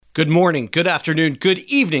Good morning, good afternoon, good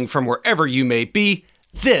evening from wherever you may be.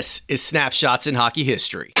 This is Snapshots in Hockey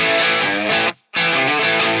History. And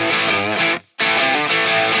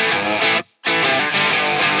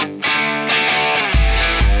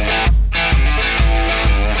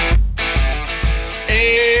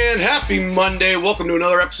happy Monday. Welcome to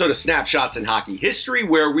another episode of Snapshots in Hockey History,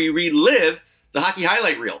 where we relive the hockey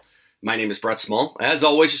highlight reel. My name is Brett Small. As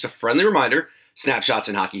always, just a friendly reminder, Snapshots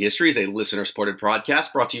in Hockey History is a listener-supported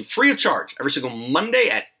podcast brought to you free of charge every single Monday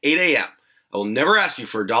at 8 a.m. I will never ask you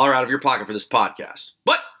for $1 out of your pocket for this podcast.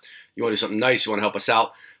 But you want to do something nice, you want to help us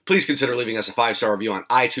out, please consider leaving us a 5-star review on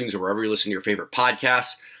iTunes or wherever you listen to your favorite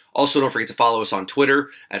podcasts. Also, don't forget to follow us on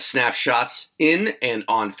Twitter at Snapshots In and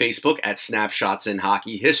on Facebook at Snapshots in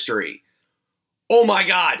Hockey History. Oh my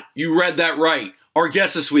God, you read that right. Our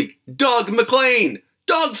guest this week, Doug MacLean.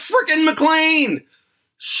 Doug frickin' MacLean!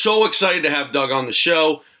 So excited to have Doug on the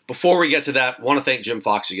show. Before we get to that, I want to thank Jim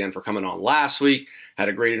Fox again for coming on last week. Had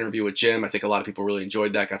a great interview with Jim. I think a lot of people really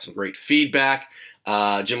enjoyed that. Got some great feedback.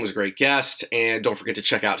 Jim was a great guest. And don't forget to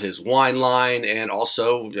check out his wine line and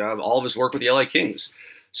also all of his work with the LA Kings.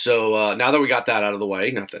 So now that we got that out of the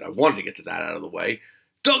way, not that I wanted to get to that out of the way,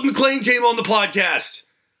 Doug MacLean came on the podcast.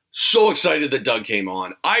 So excited that Doug came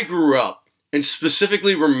on. I grew up and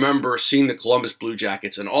specifically remember seeing the Columbus Blue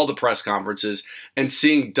Jackets and all the press conferences and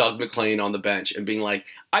seeing Doug MacLean on the bench and being like,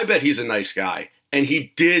 I bet he's a nice guy. And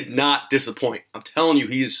he did not disappoint. I'm telling you,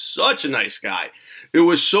 he is such a nice guy. It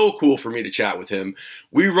was so cool for me to chat with him.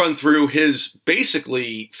 We run through his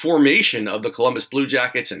basically formation of the Columbus Blue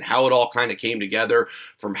Jackets and how it all kind of came together,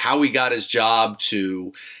 from how he got his job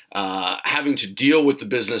to having to deal with the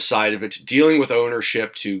business side of it, to dealing with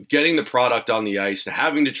ownership, to getting the product on the ice, to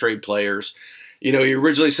having to trade players. You know, he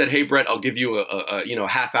originally said, hey, Brett, I'll give you a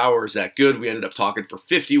half hour. Is that good? We ended up talking for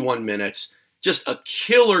 51 minutes. Just a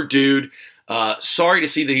killer dude. Sorry to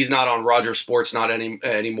see that he's not on Rogers Sports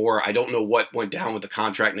anymore. I don't know what went down with the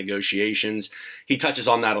contract negotiations. He touches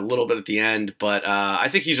on that a little bit at the end, but I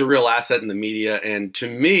think he's a real asset in the media. And to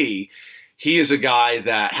me, he is a guy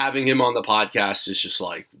that having him on the podcast is just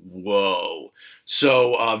like, whoa.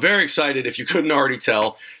 So very excited, if you couldn't already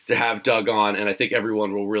tell, to have Doug on. And I think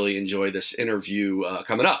everyone will really enjoy this interview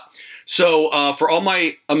coming up. So for all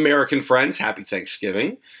my American friends, happy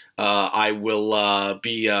Thanksgiving. I will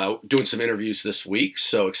be doing some interviews this week,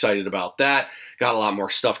 so excited about that. Got a lot more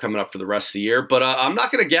stuff coming up for the rest of the year, but I'm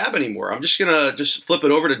not going to gab anymore. I'm just going to flip it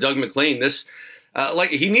over to Doug MacLean. This,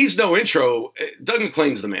 he needs no intro. Doug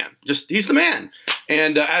MacLean's the man. He's the man.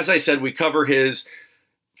 And as I said, we cover his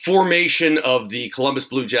formation of the Columbus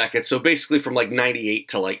Blue Jackets. So basically from like 98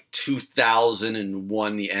 to like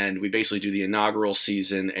 2001, the end, we basically do the inaugural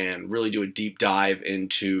season and really do a deep dive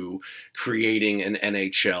into creating an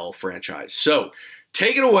NHL franchise. So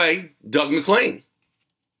take it away, Doug MacLean.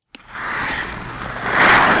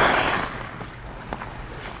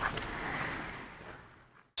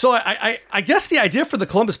 So I guess the idea for the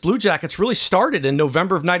Columbus Blue Jackets really started in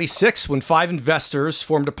November of 96 when 5 investors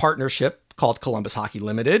formed a partnership called Columbus Hockey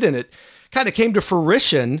Limited, and it kind of came to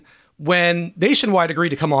fruition when Nationwide agreed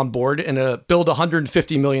to come on board and build a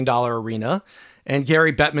 $150 million arena, and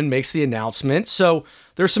Gary Bettman makes the announcement. So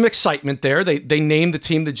there's some excitement there. They named the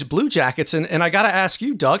team the Blue Jackets, and I got to ask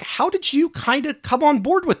you, Doug, how did you kind of come on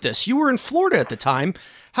board with this? You were in Florida at the time.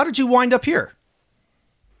 How did you wind up here?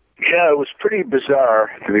 Yeah, it was pretty bizarre,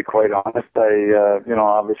 to be quite honest.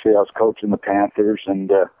 Obviously I was coaching the Panthers,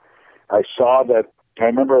 and I saw that. I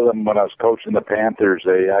remember them when I was coaching the Panthers.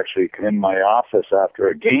 They actually came in my office after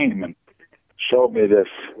a game and showed me this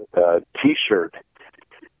T-shirt,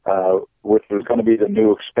 which was going to be the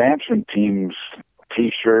new expansion team's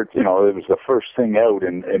T-shirt. You know, it was the first thing out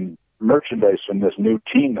in merchandise from this new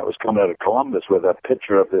team that was coming out of Columbus, with a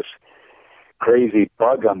picture of this crazy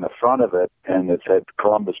bug on the front of it, and it said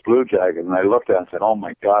Columbus Blue Jackets. And I looked at it and said, "Oh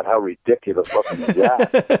my God, how ridiculous looking is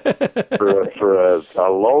that for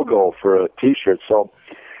a logo for a T-shirt?" So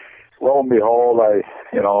lo and behold, I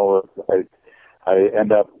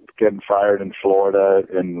end up getting fired in Florida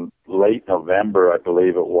in late November, I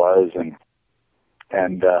believe it was,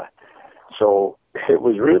 and so it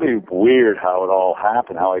was really weird how it all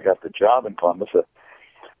happened, how I got the job in Columbus.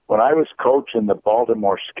 When I was coaching the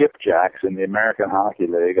Baltimore Skipjacks in the American Hockey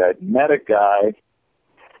League, I'd met a guy.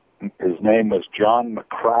 His name was John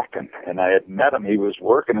McCracken, and I had met him. He was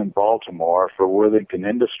working in Baltimore for Worthington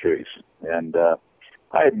Industries, and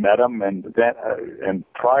I had met him. And then,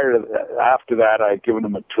 after that, I had given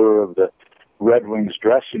him a tour of the Red Wings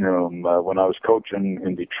dressing room when I was coaching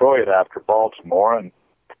in Detroit after Baltimore, and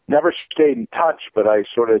never stayed in touch, but I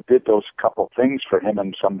sort of did those couple things for him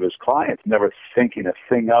and some of his clients, never thinking a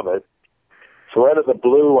thing of it. So out of the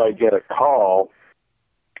blue, I get a call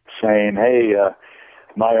saying, "Hey,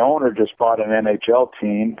 my owner just bought an NHL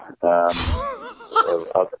team,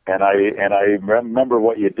 and I remember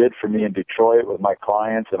what you did for me in Detroit with my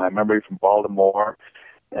clients, and I remember you from Baltimore,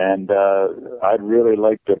 and I'd really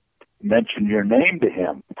like to mention your name to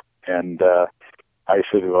him." And I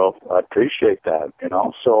said, "Well, I appreciate that, you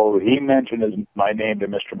know." So he mentioned my name to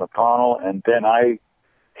Mr. McConnell, and then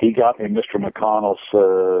he got me Mr.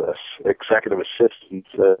 McConnell's executive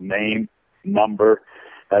assistant's name, number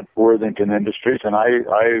at Worthington Industries, and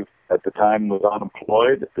I at the time was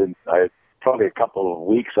unemployed. And I probably a couple of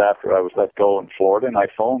weeks after I was let go in Florida, and I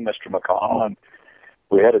phoned Mr. McConnell, and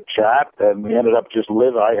we had a chat, and we ended up just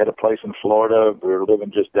living. I had a place in Florida. We were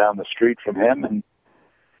living just down the street from him, and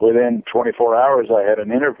within 24 hours, I had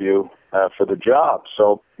an interview for the job.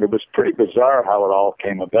 So it was pretty bizarre how it all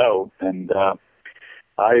came about, and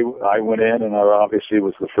I went in, and I obviously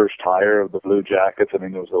was the first hire of the Blue Jackets. I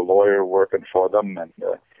mean, there was a lawyer working for them, and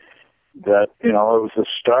that, you know, it was the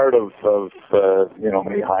start of you know,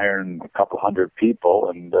 me hiring a couple hundred people,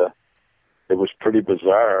 and it was pretty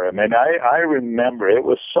bizarre. I mean, I remember it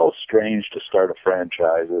was so strange to start a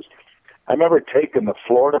franchise. I remember taking the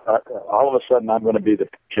Florida, all of a sudden I'm going to be the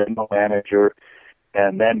general manager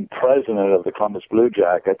and then president of the Columbus Blue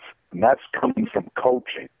Jackets, and that's coming from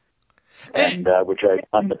coaching, and which I'd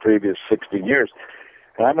done the previous 16 years.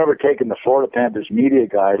 And I remember taking the Florida Panthers media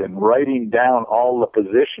guide and writing down all the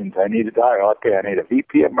positions I needed to hire. Okay, I need a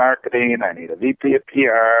VP of marketing, I need a VP of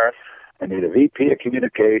PR, I need a VP of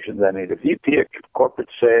communications, I need a VP of corporate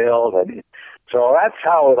sales. So that's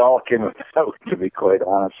how it all came about, to be quite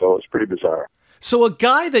honest. So it was pretty bizarre. So a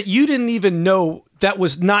guy that you didn't even know that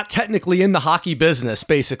was not technically in the hockey business,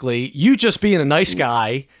 basically, you just being a nice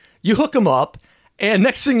guy, you hook him up, and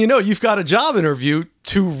next thing you know, you've got a job interview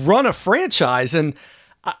to run a franchise. And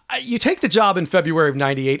you take the job in February of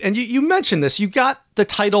 98, and you mentioned this, you got the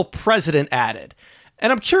title president added.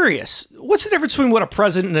 And I'm curious, what's the difference between what a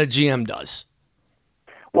president and a GM does?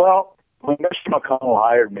 Well, when Mr. McConnell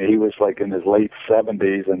hired me, he was like in his late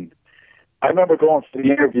 70s, and I remember going to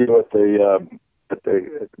the interview at the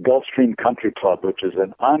Gulfstream Country Club, which is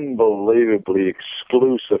an unbelievably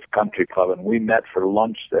exclusive country club, and we met for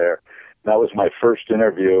lunch there. That was my first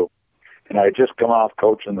interview, and I had just come off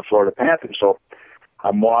coaching the Florida Panthers, so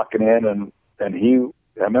I'm walking in, and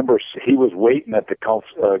I remember he was waiting at the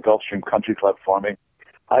Gulfstream Country Club for me.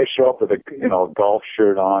 I show up with a golf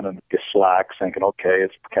shirt on and slacks, thinking, okay,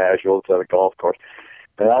 it's casual, it's at a golf course.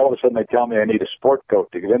 And all of a sudden they tell me I need a sport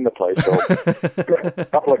coat to get in the place. So a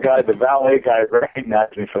couple of guys, the valet guy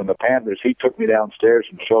recognized me from the Panthers. He took me downstairs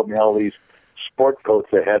and showed me all these sport coats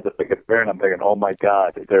they had that they could wear, and I'm thinking, oh my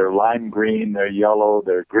God, they're lime green, they're yellow,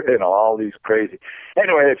 they're, you know, all these crazy.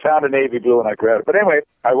 Anyway, I found a navy blue and I grabbed it. But anyway,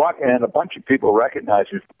 I walked in and a bunch of people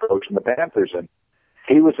recognized me from coaching the Panthers, and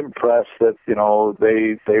he was impressed that, you know,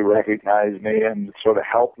 they recognized me and sort of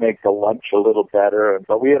helped make the lunch a little better.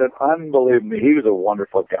 But we had an unbelievable, he was a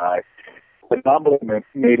wonderful guy, an unbelievable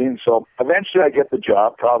meeting. So eventually I get the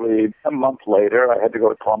job. Probably a month later, I had to go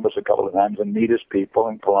to Columbus a couple of times and meet his people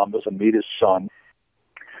in Columbus and meet his son,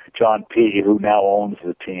 John P., who now owns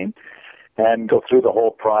the team, and go through the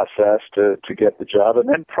whole process to get the job. And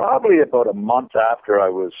then probably about a month after I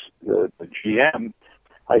was the GM,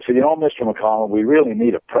 I said, you know, Mr. McConnell, we really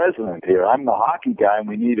need a president here. I'm the hockey guy, and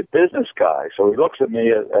we need a business guy. So he looks at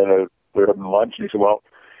me we're having lunch, and he said, well,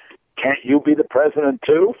 can't you be the president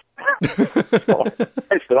too? So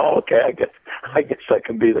I said, oh, okay, I guess I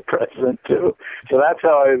can be the president too. So that's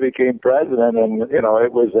how I became president, and you know,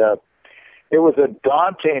 it was a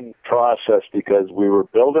daunting process because we were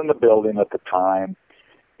building the building at the time.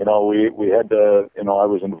 You know, we had to, you know, I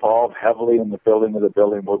was involved heavily in the building of the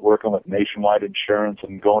building, working with Nationwide Insurance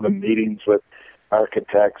and going to meetings with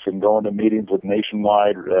architects and going to meetings with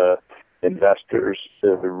Nationwide investors,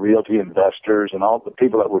 realty investors, and all the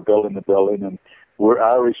people that were building the building. And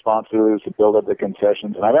our responsibility was to build up the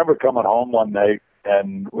concessions. And I remember coming home one night,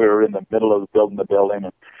 and we were in the middle of building the building,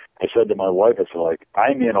 and I said to my wife, I said, like,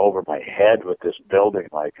 I'm in over my head with this building.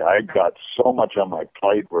 Like, I got so much on my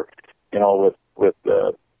plate where, you know, with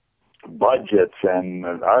budgets and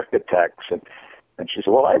architects. And she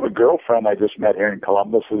said, well, I have a girlfriend I just met here in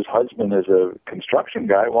Columbus whose husband is a construction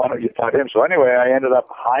guy. Why don't you talk to him? So anyway, I ended up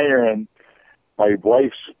hiring my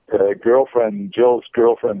wife's girlfriend, Jill's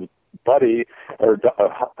girlfriend's buddy or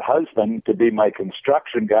husband to be my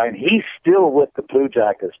construction guy. And he's still with the Blue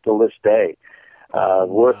Jackets till this day,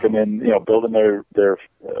 working in, you know, building their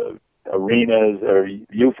arenas or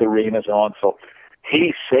youth arenas and on. So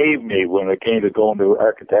he saved me when it came to going to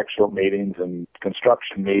architectural meetings and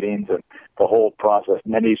construction meetings and the whole process.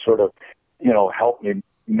 And then he sort of helped me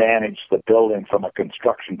manage the building from a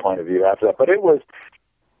construction point of view after that. But it was,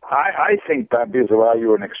 I think that because while you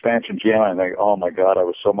were an expansion GM, I think, oh my God, I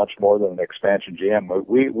was so much more than an expansion GM.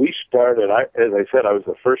 We started, as I said, I was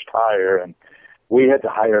the first hire, and we had to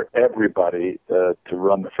hire everybody to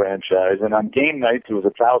run the franchise. And on game nights, there was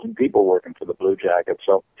 1,000 people working for the Blue Jackets.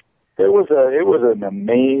 So it was an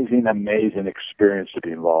amazing experience to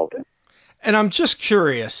be involved in. And I'm just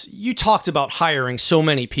curious, you talked about hiring so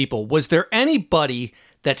many people. Was there anybody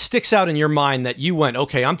that sticks out in your mind that you went,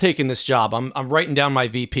 okay, I'm taking this job. I'm writing down my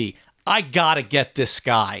VP. I got to get this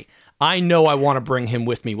guy. I know I want to bring him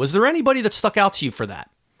with me. Was there anybody that stuck out to you for that?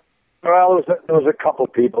 Well, there was a couple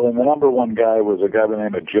people, and the number one guy was a guy by the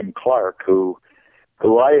name of Jim Clark, who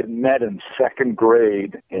I had met in second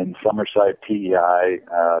grade in Summerside, PEI.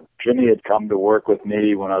 Jimmy had come to work with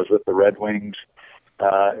me when I was with the Red Wings,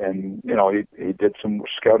 and he did some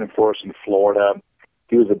scouting for us in Florida.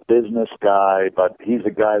 He was a business guy, but he's a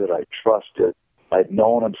guy that I trusted. I'd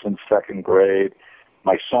known him since second grade.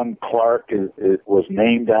 My son Clark was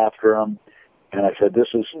named after him. And I said,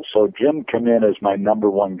 so Jim came in as my number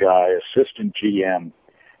one guy, assistant GM,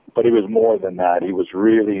 but he was more than that. He was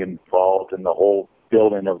really involved in the whole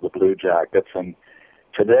building of the Blue Jackets. And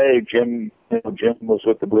today, Jim was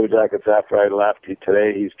with the Blue Jackets after I left.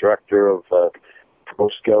 Today, he's director of pro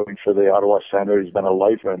scouting for the Ottawa Senators. He's been a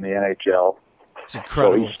lifer in the NHL. It's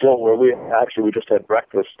incredible. So he's still where we just had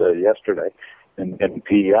breakfast yesterday in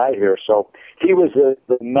PEI here. So he was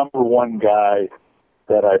the number one guy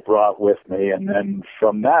that I brought with me. And then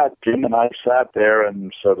from that, Jim and I sat there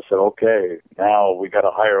and sort of said, okay, now we got to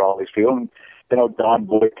hire all these people. And, Don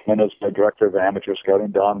Boykman is my director of amateur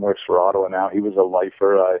scouting. Don works for Ottawa now. He was a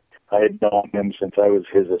lifer. I had known him since I was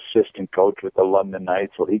his assistant coach with the London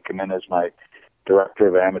Knights. So he came in as my director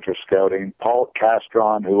of amateur scouting. Paul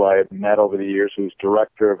Castron, who I had met over the years, who's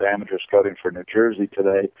director of amateur scouting for New Jersey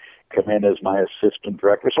today, came in as my assistant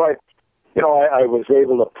director. So I was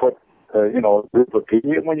able to put a group of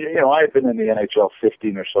people. When I had been in the NHL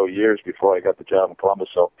 15 or so years before I got the job in Columbus,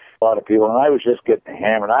 so a lot of people, and I was just getting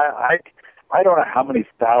hammered. I don't know how many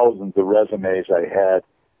thousands of resumes I had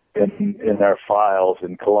in our files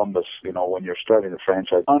in Columbus. When you're starting the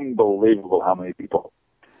franchise, unbelievable how many people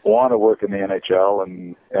want to work in the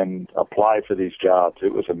NHL and apply for these jobs.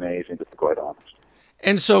 It was amazing, to be quite honest.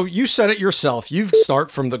 And so you said it yourself. You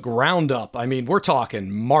start from the ground up. I mean, we're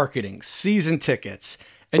talking marketing, season tickets,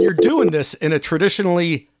 and you're doing this in a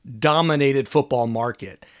traditionally dominated football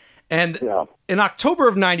market. And in October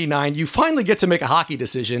of 99, you finally get to make a hockey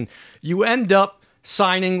decision. You end up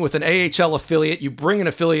signing with an AHL affiliate. You bring an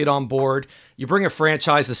affiliate on board. You bring a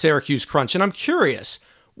franchise, the Syracuse Crunch. And I'm curious,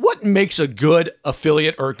 what makes a good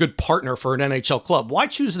affiliate or a good partner for an NHL club? Why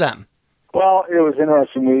choose them? Well, it was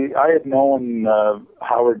interesting. I had known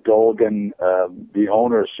Howard Dolgan, the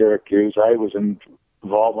owner of Syracuse. I was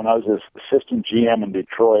involved when I was assistant GM in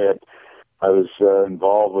Detroit. I was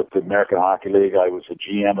involved with the American Hockey League. I was a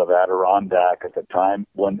GM of Adirondack at the time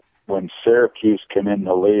when Syracuse came in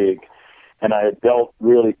the league. And I had dealt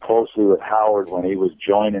really closely with Howard when he was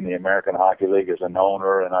joining the American Hockey League as an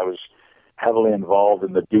owner, and I was heavily involved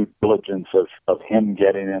in the due diligence of him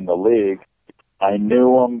getting in the league. I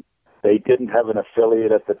knew him. They didn't have an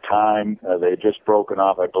affiliate at the time. They had just broken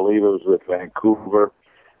off. I believe it was with Vancouver.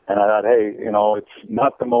 And I thought, hey, it's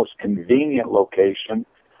not the most convenient location.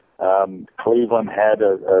 Cleveland had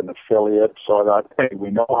an affiliate. So I thought, hey, we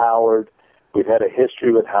know Howard. We've had a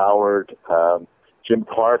history with Howard. Jim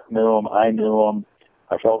Clark knew him. I knew him.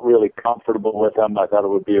 I felt really comfortable with him. I thought it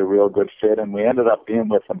would be a real good fit. And we ended up being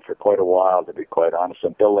with him for quite a while, to be quite honest,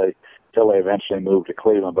 until they eventually moved to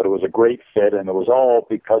Cleveland. But it was a great fit, and it was all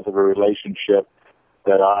because of a relationship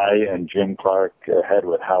that I and Jim Clark had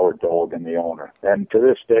with Howard Dolgan, the owner. And to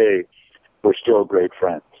this day, we're still great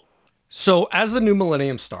friends. So as the new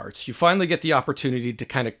millennium starts, you finally get the opportunity to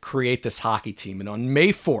kind of create this hockey team. And on May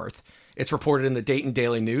 4th, it's reported in the Dayton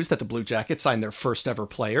Daily News that the Blue Jackets signed their first ever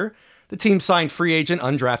player. The team signed free agent,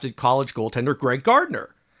 undrafted college goaltender Greg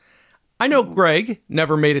Gardner. I know Greg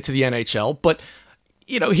never made it to the NHL, but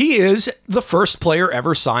he is the first player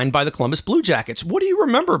ever signed by the Columbus Blue Jackets. What do you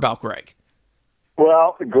remember about Greg?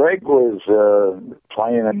 Well, Greg was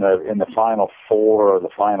playing in the Final Four or the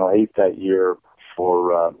Final Eight that year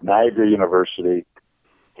for Niagara University.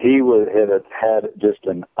 He had just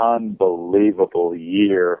an unbelievable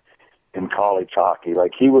year in college hockey.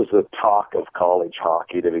 Like, he was the talk of college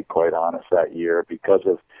hockey, to be quite honest, that year because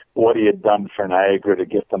of what he had done for Niagara to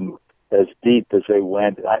get them as deep as they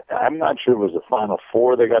went. I'm not sure it was the Final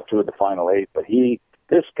Four they got to at the Final Eight, but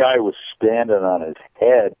this guy was standing on his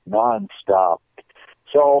head nonstop.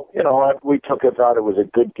 So, we thought it was a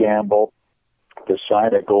good gamble. to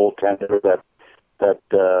sign a goaltender that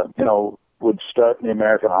would start in the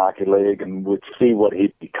American Hockey League and would see what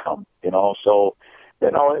he'd become. So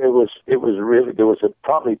it was really, there was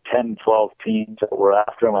probably 10, 12 teams that were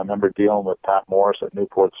after him. I remember dealing with Pat Morris at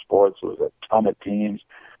Newport Sports. There was a ton of teams,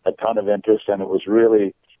 a ton of interest, and it was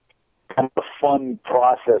really kind of a fun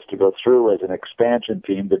process to go through as an expansion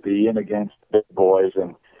team, to be in against the big boys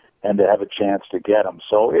and to have a chance to get them.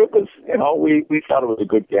 So it was, we thought it was a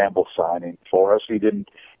good gamble signing for us. He didn't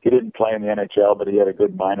play in the NHL, but he had a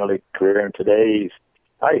good minor league career. And today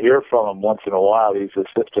I hear from him once in a while. He's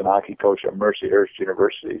assistant hockey coach at Mercyhurst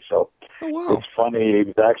University. So It's funny. He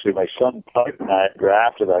was actually, my son played in Niagara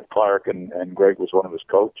after that, Clark, and Greg was one of his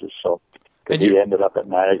coaches. So he ended up at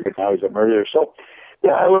Niagara. Now he's at Mercyhurst. So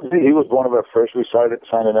yeah, he was one of our first. We signed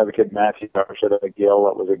another kid, Matthew Darsh, at McGill.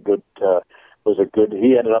 That was a good.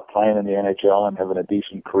 He ended up playing in the NHL and having a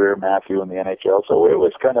decent career, Matthew, in the NHL. So it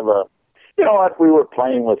was kind of a, we were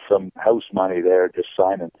playing with some house money there, just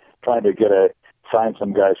trying to sign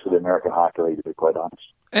some guys for the American Hockey League, to be quite honest.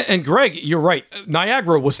 And Greg, you're right.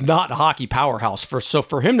 Niagara was not a hockey powerhouse. So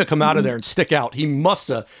for him to come out of there and stick out, he must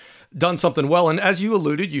have done something well. And as you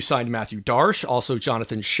alluded, you signed Matthew Darsh, also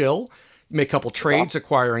Jonathan Schill. You made a couple trades,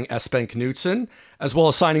 acquiring Espen Knutson, as well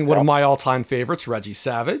as signing one of my all-time favorites, Reggie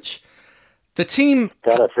Savage. The team...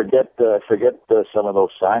 God, I forget some of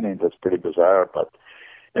those signings. It's pretty bizarre, but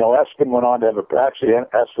Espen went on to have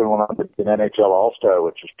Espen went on to be an NHL All-Star,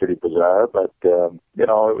 which is pretty bizarre, but it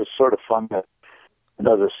was sort of fun to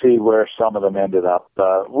see where some of them ended up.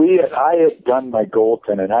 I had done my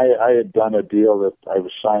goaltending. I had done a deal that I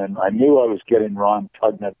was signing. I knew I was getting Ron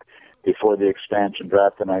Tugnutt before the expansion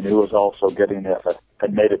draft, and I knew I was also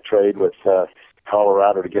had made a trade with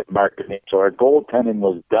Colorado to get Mark Denis. So our goaltending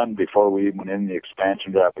was done before we even went in the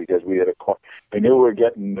expansion draft, because we knew we were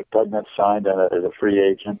getting Tugnutt signed as a free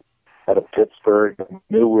agent out of Pittsburgh, and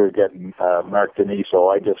knew we were getting Mark Denis. So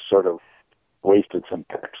I just sort of wasted some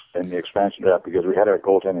picks in the expansion draft because we had our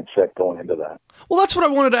goaltending set going into that. Well, that's what I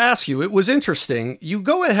wanted to ask you. It was interesting. You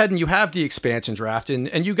go ahead and you have the expansion draft,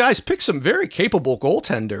 and you guys pick some very capable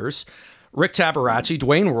goaltenders. Rick Tabaracci,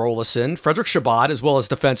 Dwayne Rolison, Frederick Chabot, as well as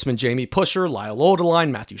defenseman Jamie Pusher, Lyle Odeline,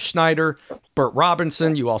 Matthew Schneider, Burt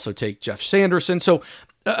Robinson. You also take Jeff Sanderson. So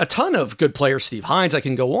a ton of good players, Steve Hines, I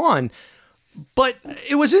can go on. But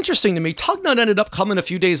it was interesting to me. Tugnutt ended up coming a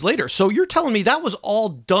few days later. So you're telling me that was all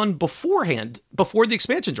done beforehand, before the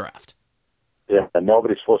expansion draft? Yeah, and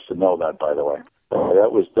nobody's supposed to know that, by the way.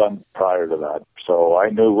 That was done prior to that. So I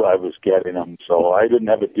knew I was getting him. So I didn't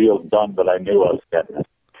have a deal done, but I knew I was getting it.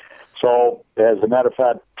 So, as a matter of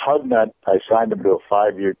fact, Tugnutt, I signed him to a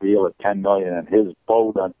 5-year deal at $10 million, and his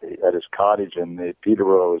boat at his cottage in the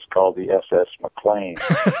Peterborough is called the SS McLean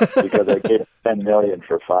because I gave him $10 million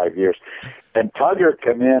for 5 years. And Tugger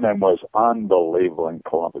came in and was unbelievable in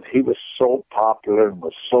Columbus. He was so popular and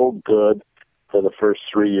was so good for the first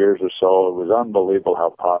 3 years or so. It was unbelievable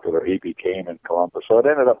how popular he became in Columbus. So it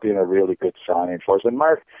ended up being a really good signing for us. And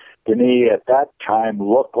Mark Denis at that time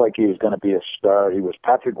looked like he was going to be a star. He was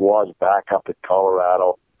Patrick Waugh's backup at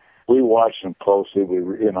Colorado. We watched him closely.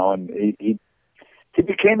 And he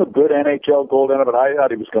became a good NHL goaltender, but I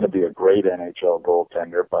thought he was going to be a great NHL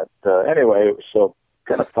goaltender. But anyway, it was so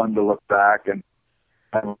kind of fun to look back, and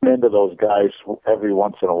I'm into those guys every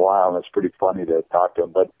once in a while, and it's pretty funny to talk to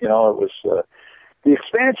them. But it was the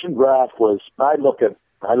expansion draft was. I look at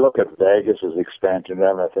Vegas as expansion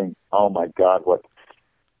draft, and I think, oh my God, what.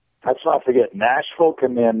 Let's not forget, Nashville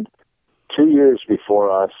came in 2 years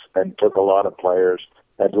before us and took a lot of players.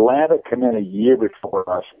 Atlanta came in a year before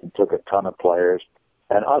us and took a ton of players.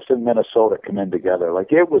 And us and Minnesota come in together.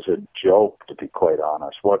 Like, it was a joke, to be quite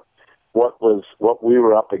honest, what we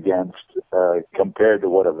were up against compared to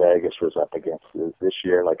what a Vegas was up against this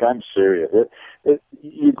year. Like, I'm serious.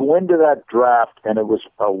 You go into that draft, and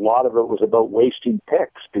a lot of it was about wasting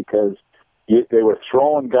picks, because they were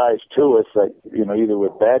throwing guys to us that, either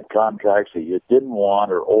with bad contracts that you didn't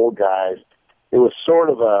want, or old guys. It was sort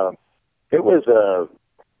of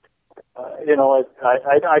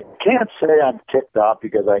I can't say I'm ticked off,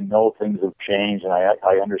 because I know things have changed, and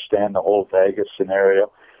I understand the whole Vegas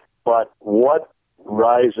scenario. But what Doug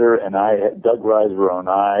Reiser and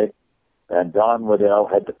I, and Don Waddell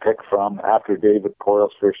had to pick from after David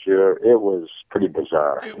Poile's first year, it was pretty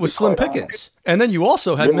bizarre. It was slim pickings. And then you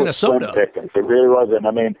also had Minnesota. Slim pickings. It really wasn't.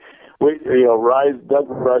 I mean, Doug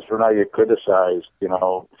Reiser and I get criticized,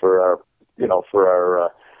 for our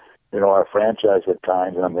franchise at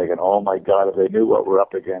times, and I'm thinking, oh my God, if they knew what we're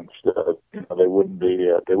up against, they wouldn't be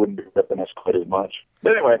ripping us quite as much.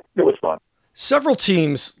 But anyway, it was fun. Several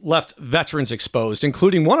teams left veterans exposed,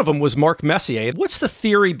 including one of them was Mark Messier. What's the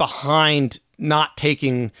theory behind not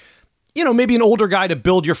taking, maybe an older guy to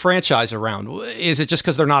build your franchise around? Is it just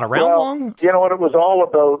because they're not around long? You know what? It was all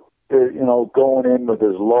about, going in with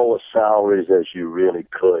as low a salaries as you really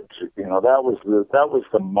could. That was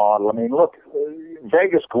the model. I mean, look,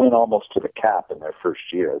 Vegas went almost to the cap in their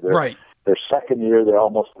first year. Right. Their second year, they're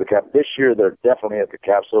almost at the cap. This year, they're definitely at the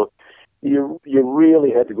cap. So you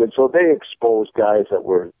really had to go. So they exposed guys that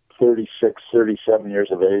were 36, 37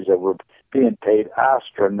 years of age that were being paid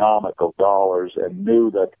astronomical dollars and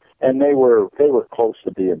knew that, and they were close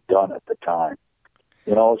to being done at the time.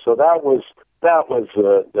 So that was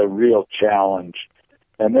the real challenge.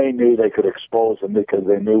 And they knew they could expose them because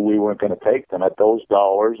they knew we weren't going to take them at those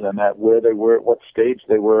dollars and at where they were, at what stage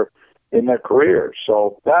they were in their career.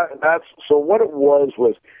 So so what it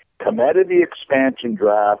was come out of the expansion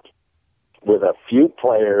draft with a few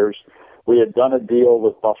players. We had done a deal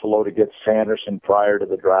with Buffalo to get Sanderson prior to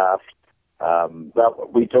the draft.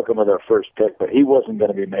 We took him with our first pick, but he wasn't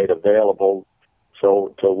going to be made available.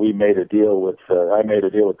 So we made a deal with I made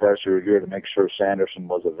a deal with Darcy Regier to make sure Sanderson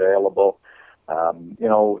was available.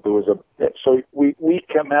 There was so we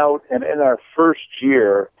come out, and in our first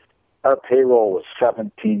year, our payroll was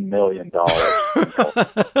 $17 million.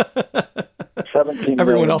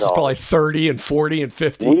 Everyone else is probably 30 and 40 and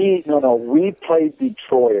 50. We played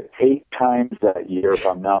Detroit 8 times that year, if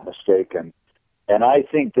I'm not mistaken, and I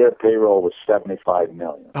think their payroll was $75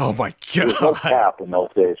 million. Oh my God! There was no cap in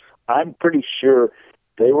those days. I'm pretty sure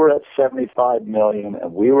they were at $75 million,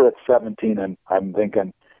 and we were at 17. And I'm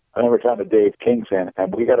thinking, I remember talking to Dave King saying,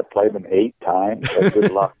 "And we got to play them 8 times.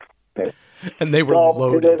 Good luck." And they were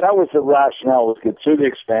loaded. That was the rationale: was get through the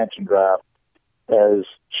expansion draft as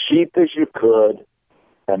cheap as you could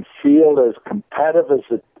and field as competitive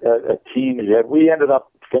as a team as you had. We ended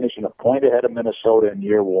up finishing a point ahead of Minnesota in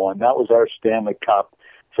year one. That was our Stanley Cup,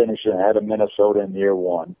 finishing ahead of Minnesota in year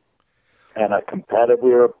one. And we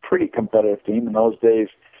were a pretty competitive team in those days.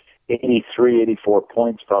 83, 84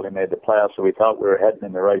 points probably made the playoffs, so we thought we were heading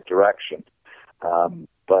in the right direction.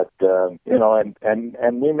 But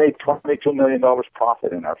we made $22 million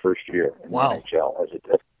profit in our first year in the NHL as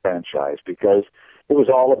a franchise, because it was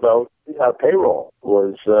all about our payroll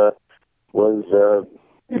was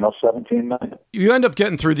 17 million. You end up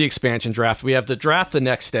getting through the expansion draft. We have the draft the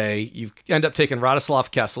next day. You end up taking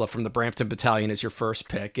Radoslav Kessler from the Brampton Battalion as your first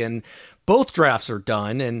pick, and both drafts are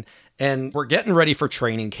done, and we're getting ready for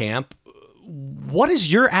training camp. What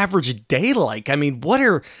is your average day like? I mean,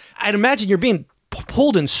 I'd imagine you're being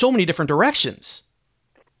pulled in so many different directions.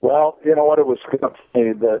 Well, you know what, it was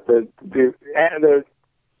funny.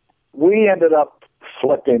 We ended up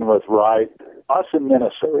flipping with us in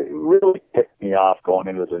Minnesota. It really ticked me off going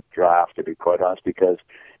into the draft, to be quite honest, because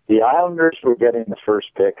the Islanders were getting the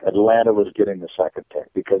first pick. Atlanta was getting the second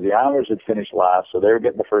pick because the Islanders had finished last, so they were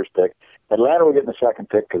getting the first pick. Atlanta were getting the second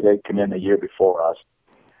pick because they'd come in the year before us.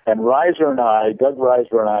 And Doug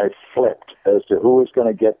Reiser and I flipped as to who was going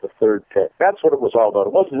to get the third pick. That's what it was all about.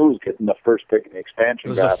 It wasn't who was getting the first pick in the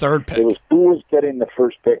expansion draft. It was the third pick. It was who was getting the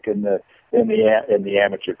first pick in the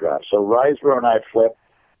amateur draft. So Reiser and I flipped.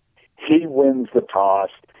 He wins the toss.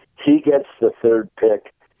 He gets the third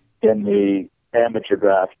pick in the amateur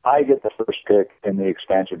draft. I get the first pick in the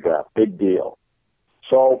expansion draft. Big deal.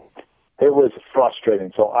 So it was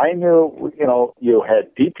frustrating. So I knew, you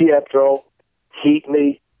had DiPietro,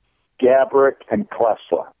 Heatley, Gaborik, and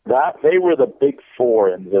Klesla. They were the big four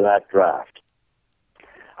into that draft.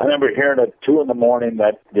 I remember hearing at 2 a.m.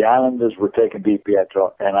 that the Islanders were taking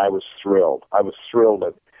DiPietro, and I was thrilled.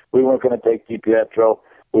 That we weren't going to take DiPietro.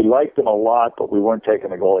 We liked him a lot, but we weren't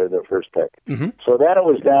taking a goalie as their first pick. Mm-hmm. So then it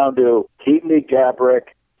was down to Heatley,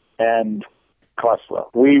 Gaborik, and Klesla.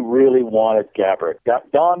 We really wanted Gaborik.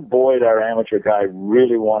 Don Boyd, our amateur guy,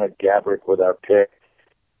 really wanted Gaborik with our pick.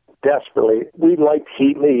 Desperately. We liked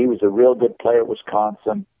Heatley. He was a real good player at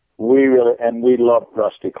Wisconsin. We loved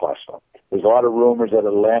Rusty Klesla. There's a lot of rumors that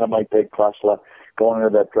Atlanta might take Klesla going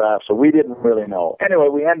into that draft, so we didn't really know. Anyway,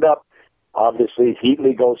 we end up, obviously,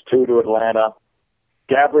 Heatley goes 2 to Atlanta.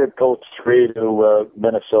 Gaborik goes 3 to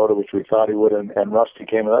Minnesota, which we thought he would, and Rusty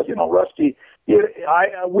came with us. Rusty,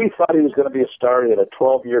 we thought he was going to be a star. He had a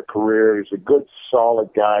 12-year career. He was a good,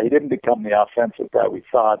 solid guy. He didn't become the offensive guy we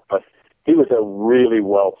thought, but he was a really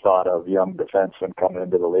well-thought-of young defenseman coming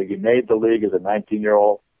into the league. He made the league as a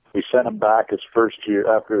 19-year-old. We sent him back after his first year.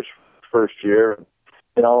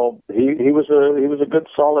 He was a good,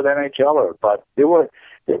 solid NHLer. But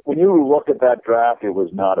when you look at that draft, it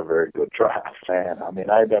was not a very good draft, man. I mean,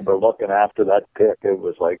 I remember looking after that pick; it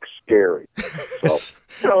was like scary. So,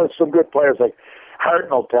 some good players like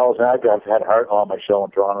Hartnell tells me. I've had Hartnell on my show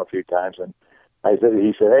in Toronto a few times, and He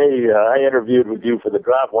said, hey, I interviewed with you for the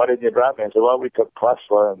draft. Why didn't you draft me? I said, well, we took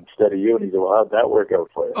Klesla instead of you. And he said, well, how'd that work out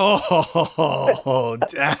for you? Oh,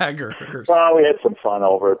 daggers. Well, we had some fun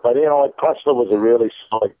over it. But, like Klesla was a really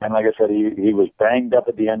solid, and like I said, he was banged up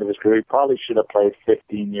at the end of his career. He probably should have played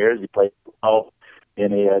 15 years. He played 12,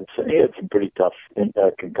 and he had some pretty tough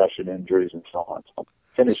concussion injuries and so on. So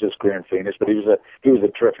finished his career in Phoenix, but he was a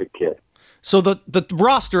terrific kid. So the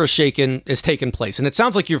roster is taken place, and it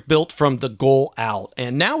sounds like you've built from the goal out.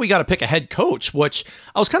 And now we got to pick a head coach, which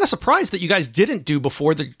I was kind of surprised that you guys didn't do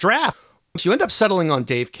before the draft. So you end up settling on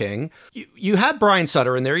Dave King. You had Brian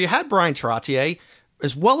Sutter in there. You had Bryan Trottier,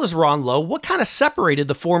 as well as Ron Low. What kind of separated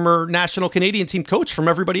the former National Canadian Team coach from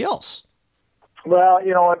everybody else? Well,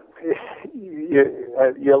 you know what?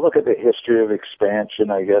 You look at the history of expansion,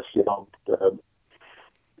 I guess,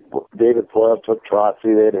 David Poile took Trotzy.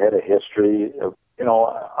 They'd had a history of,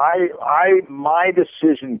 my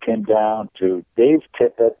decision came down to Dave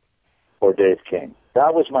Tippett or Dave King.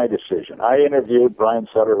 That was my decision. I interviewed Brian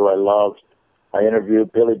Sutter, who I loved. I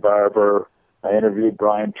interviewed Billy Barber. I interviewed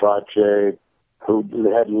Bryan Trottier, who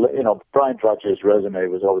had, Bryan Trottier's resume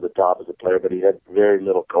was over the top as a player, but he had very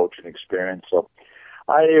little coaching experience. So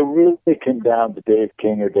I really came down to Dave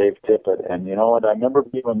King or Dave Tippett. And you know what? I remember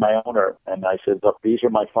being with my owner, and I said, look, these are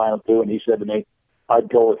my final two. And he said to me, I'd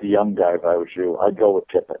go with the young guy if I was you. I'd go with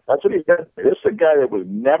Tippett. That's what he said. This is a guy that was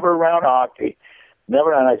never around hockey.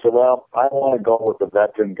 Never. And I said, well, I want to go with the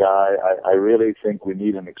veteran guy. I really think we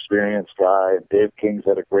need an experienced guy. And Dave King's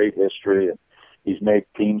had a great history, and he's made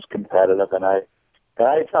teams competitive. And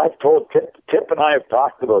I've told Tip and I have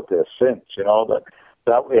talked about this since,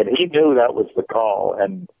 and he knew that was the call.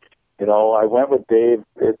 And, I went with Dave.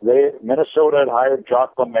 Minnesota had hired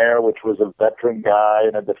Jacques Lemaire, which was a veteran guy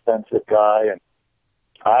and a defensive guy. And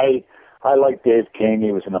I liked Dave King.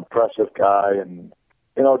 He was an impressive guy. And,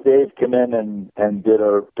 Dave came in and did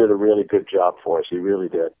a really good job for us. He really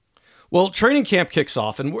did. Well, training camp kicks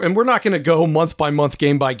off, and we're not going to go month by month,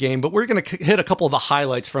 game by game, but we're going to hit a couple of the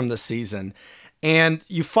highlights from the season. And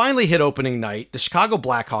you finally hit opening night. The Chicago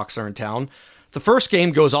Blackhawks are in town. The first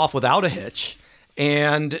game goes off without a hitch,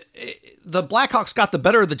 and the Blackhawks got the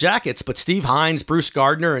better of the Jackets, but Steve Hines, Bruce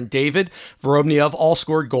Gardner, and David Vorobyev all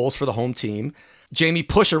scored goals for the home team. Jamie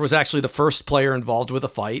Pusher was actually the first player involved with a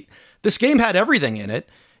fight. This game had everything in it.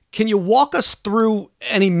 Can you walk us through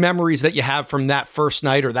any memories that you have from that first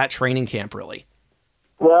night or that training camp, really?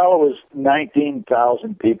 Well, it was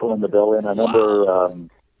 19,000 people in the building. I remember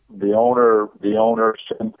the owner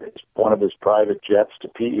sent one of his private jets to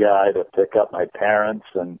PEI to pick up my parents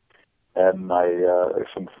and my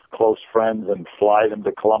some close friends and fly them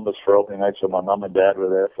to Columbus for opening night. So my mom and dad were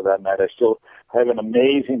there for that night. I still have an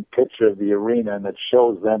amazing picture of the arena, and it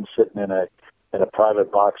shows them sitting in a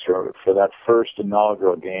private box for that first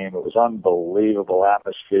inaugural game. It was unbelievable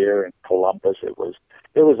atmosphere in Columbus. It was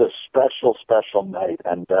a special night,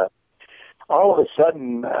 and all of a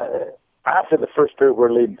sudden, after the first period,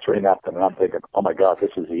 we're leading 3-0, and I'm thinking, oh my God,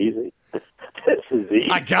 this is easy. This is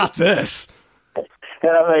easy. I got this.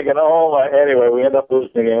 And I'm thinking, anyway, we end up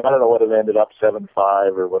losing the game. I don't know what it ended up,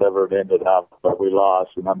 7-5 or whatever it ended up, but we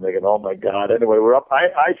lost. And I'm thinking, oh my God. Anyway, we're up.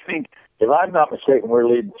 I think, if I'm not mistaken, we're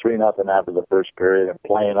leading 3-0 after the first period and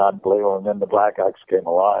playing unbelievable. And then the Blackhawks came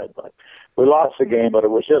alive. But we lost the game, but it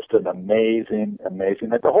was just an amazing. And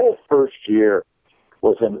the whole first year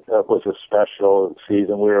was a special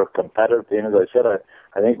season. We were competitive. As I said,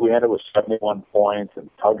 I think we ended with 71 points, and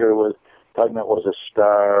Tugnutt was a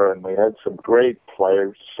star, and we had some great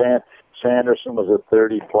players. Sanderson was a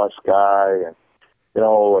 30-plus guy, and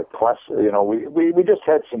we just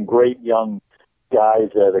had some great young guys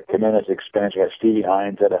that came in as expansion. Stevie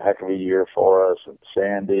Hines had a heck of a year for us, and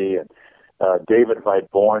Sandy, and David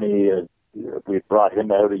Vidborny. We brought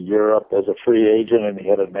him out of Europe as a free agent, and he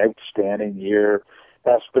had an outstanding year.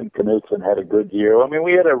 Espen Knutson had a good year. I mean,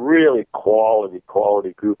 we had a really quality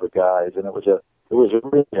group of guys, and it was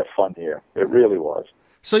really a fun year. It really was.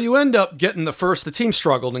 So you end up getting the team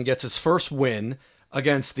struggled and gets its first win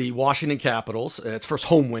against the Washington Capitals, its first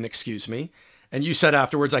home win, excuse me. And you said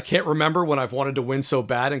afterwards, I can't remember when I've wanted to win so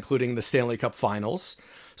bad, including the Stanley Cup Finals.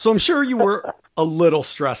 So I'm sure you were a little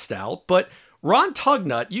stressed out, but Ron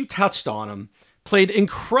Tugnutt, you touched on him, played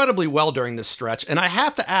incredibly well during this stretch. And I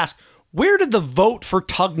have to ask, where did the vote for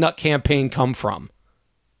Tugnutt campaign come from?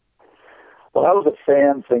 Well, that was a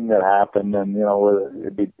fan thing that happened, and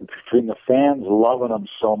between the fans loving him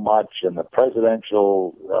so much and the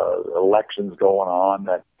presidential elections going on,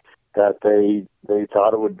 that they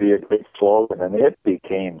thought it would be a big slogan, and it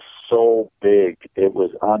became so big. It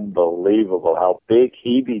was unbelievable how big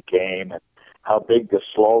he became and how big the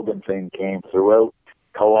slogan thing came throughout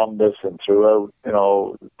Columbus and throughout,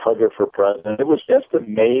 Tugger for president. It was just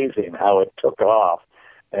amazing how it took off.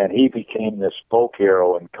 And he became this folk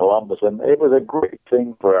hero in Columbus. And it was a great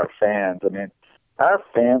thing for our fans. I mean, our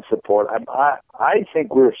fan support, I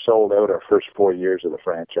think we were sold out our first 4 years of the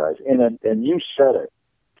franchise. And you said it,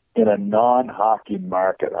 in a non-hockey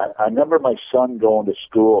market. I remember my son going to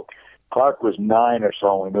school. Clark was 9 or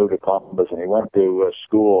so when we moved to Columbus, and he went to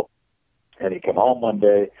school. And he came home one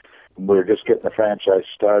day, and we were just getting the franchise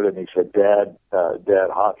started, and he said, Dad,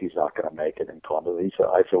 hockey's not going to make it in Columbus.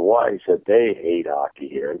 I said, why? He said, they hate hockey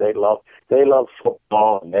here. They love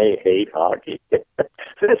football, and they hate hockey. This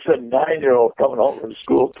is a 9-year-old coming home from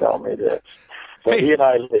school telling me this. So he's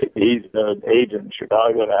an agent in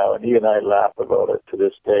Chicago now, and he and I laugh about it to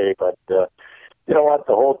this day. But you know what?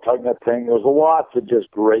 The whole Tugnutt thing, there was lots of just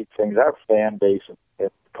great things. Our fan base in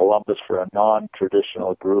Columbus for a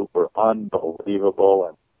non-traditional group were unbelievable,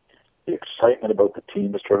 and the excitement about the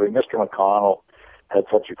team was terrific. Mr. McConnell had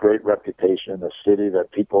such a great reputation in the city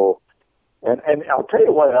that people, and I'll tell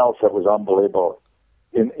you what else that was unbelievable.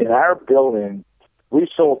 In our building, we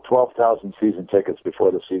sold 12,000 season tickets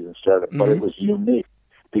before the season started, but it was unique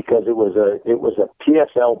because it was a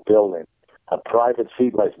PSL building, a private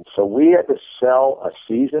seat license. So we had to sell a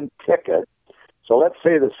season ticket. So let's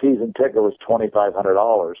say the season ticket was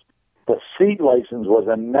 $2,500. The seat license was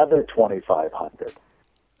another $2,500.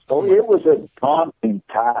 So it was a daunting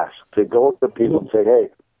task to go to people and say, hey,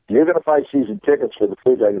 you're going to buy season tickets for the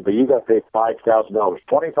Blue Jackets, but you got to pay $5,000,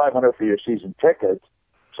 $2,500 for your season tickets.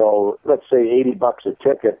 So let's say $80 a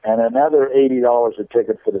ticket, and another $80 a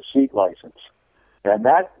ticket for the seat license. And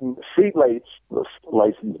that seat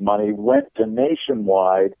license money went to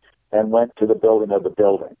Nationwide and went to the building of the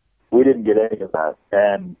building. We didn't get any of that.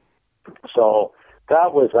 And so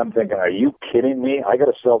that was, I'm thinking, are you kidding me? I got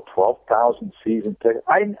to sell 12,000 season tickets.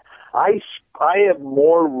 I have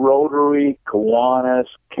more Rotary, Kiwanis,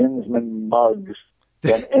 Kinsman mugs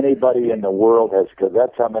than anybody in the world has, because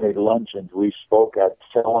that's how many luncheons we spoke at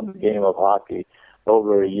selling the game of hockey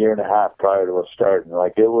over a year and a half prior to us starting.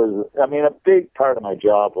 Like, it was, I mean, a big part of my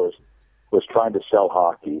job was trying to sell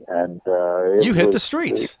hockey. And you hit the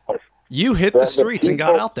streets. You hit the streets and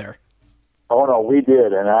got out there. Oh, no, we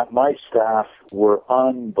did. And my staff were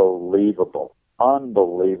unbelievable.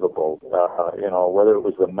 Unbelievable. Whether it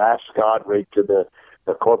was the mascot right to the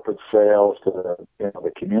corporate sales to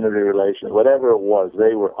the community relations, whatever it was,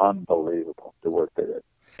 they were unbelievable, the work they did.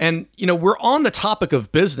 And, we're on the topic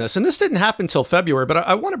of business, and this didn't happen until February, but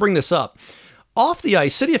I want to bring this up. Off the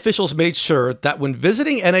ice, city officials made sure that when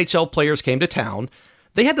visiting NHL players came to town,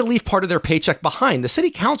 they had to leave part of their paycheck behind. The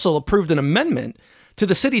city council approved an amendment to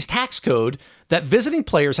the city's tax code that visiting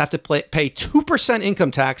players have to pay 2%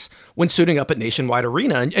 income tax when suiting up at Nationwide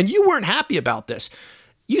Arena. And you weren't happy about this.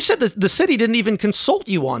 You said that the city didn't even consult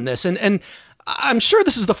you on this. And I'm sure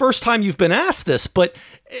this is the first time you've been asked this, but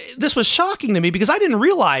this was shocking to me because I didn't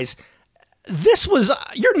realize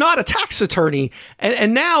you're not a tax attorney.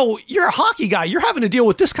 And now you're a hockey guy. You're having to deal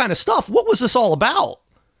with this kind of stuff. What was this all about?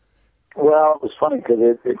 Well, it was funny because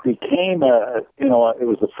it became it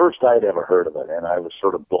was the first I'd ever heard of it, and I was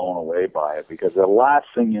sort of blown away by it because the last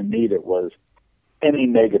thing you needed was any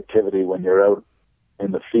negativity when you're out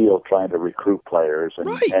in the field trying to recruit players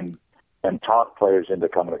and talk players into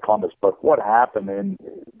coming to Columbus. But what happened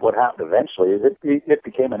eventually is it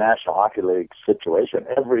became a National Hockey League situation.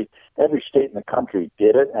 Every state in the country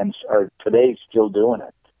did it and are today still doing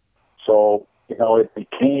it. So, it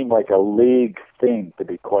became like a league thing, to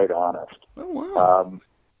be quite honest. Oh, wow.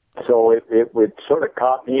 So it would sort of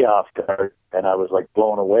caught me off guard, and I was like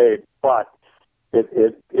blown away. But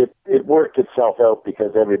it worked itself out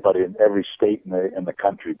because everybody in every state in the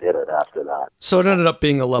country did it after that. So it ended up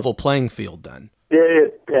being a level playing field then.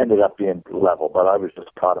 It ended up being level, but I was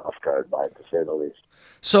just caught off guard by it, to say the least.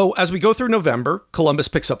 So as we go through November, Columbus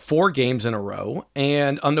picks up 4 games in a row.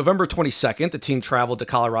 And on November 22nd, the team traveled to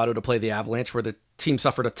Colorado to play the Avalanche, where the team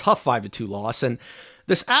suffered a tough 5-2 loss. And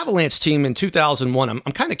this Avalanche team in 2001, I'm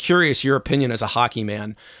kind of curious your opinion as a hockey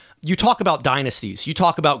man. You talk about dynasties. You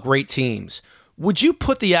talk about great teams. Would you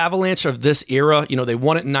put the Avalanche of this era, they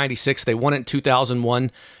won it in 96, they won it in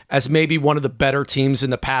 2001, as maybe one of the better teams in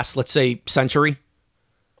the past, let's say, century?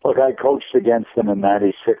 Look, I coached against them in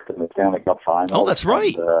 96 in the Stanley Cup Final. Oh, that's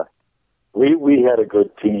right. And, we had a good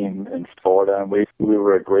team in Florida, and we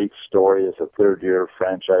were a great story as a third-year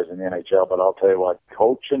franchise in the NHL. But I'll tell you what,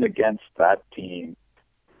 coaching against that team,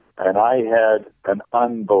 and I had an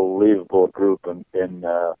unbelievable group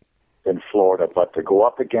in Florida, but to go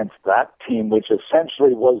up against that team, which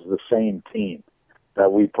essentially was the same team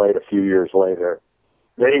that we played a few years later,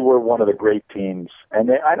 they were one of the great teams.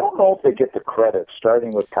 And I don't know if they get the credit,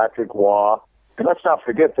 starting with Patrick Waugh. And let's not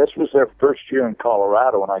forget, this was their first year in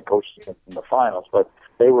Colorado when I coached them in the finals. But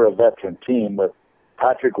they were a veteran team with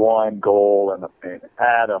Patrick Waugh in goal and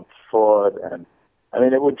Adam Foote. And, I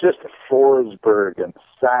mean, it was just Forsberg and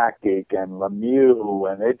Sakic and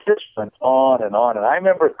Lemieux. And it just went on and on. And I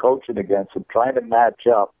remember coaching against them, trying to match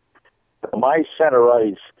up. My center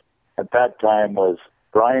ice at that time was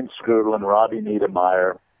Brian Skrudel and Robbie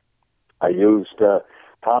Niedermeyer. I used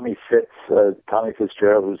Tommy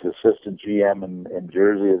Fitzgerald, who's assistant GM in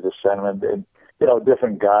Jersey as a centerman, and, you know,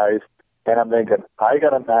 different guys. And I'm thinking, I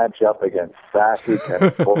got to match up against Sakic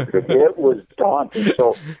and Forsberg. It was daunting.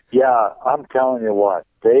 So, yeah, I'm telling you what,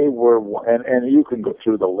 they were, and you can go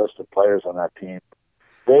through the list of players on that team.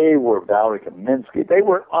 They were Valerie Kaminsky. They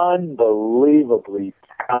were unbelievably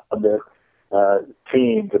talented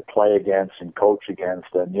team to play against and coach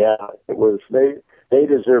against. And yeah, it was they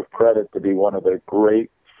deserve credit to be one of the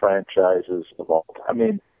great franchises of all time. I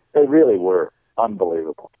mean, they really were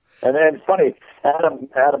unbelievable. And then funny,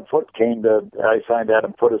 Adam Foote I signed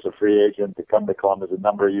Adam Foote as a free agent to come to Columbus a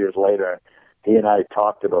number of years later. He and I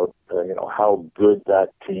talked about how good that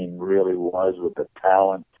team really was with the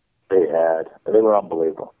talent they had. They were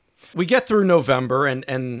unbelievable. We get through November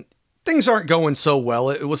and things aren't going so well.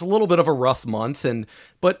 It was a little bit of a rough month,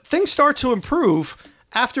 but things start to improve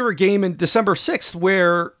after a game in December 6th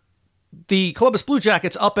where the Columbus Blue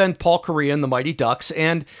Jackets upend Paul Kariya and the Mighty Ducks,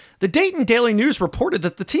 and the Dayton Daily News reported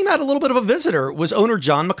that the team had a little bit of a visitor. It was owner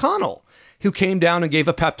John McConnell, who came down and gave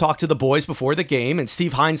a pep talk to the boys before the game, and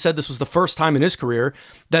Steve Hines said this was the first time in his career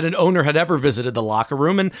that an owner had ever visited the locker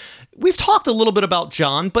room. And we've talked a little bit about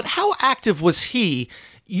John, but how active was he?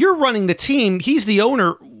 You're running the team. He's the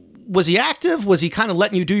owner. Was he active? Was he kind of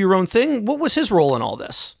letting you do your own thing? What was his role in all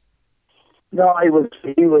this? No, he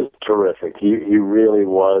was terrific. He really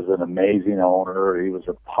was an amazing owner. He was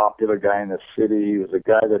a popular guy in the city. He was a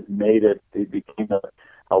guy that made it. He became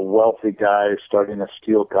a wealthy guy starting a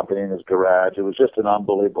steel company in his garage. It was just an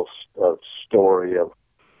unbelievable story of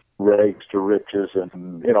rags to riches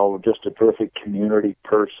and, just a terrific community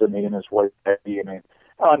person. He and his wife, Peggy,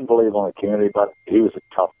 unbelievable in the community, but he was a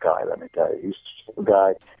tough guy, let me tell you. He was a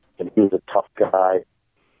guy, and he was a tough guy.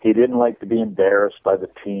 He didn't like to be embarrassed by the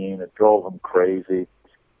team. It drove him crazy.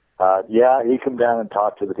 He'd come down and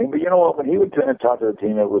talk to the team. But you know what? When he would come and talk to the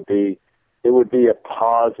team, it would be a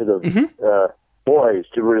positive, boys,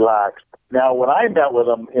 to relax. Now, when I met with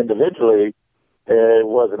him individually, it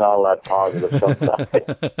wasn't all that positive sometimes.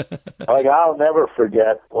 I'll never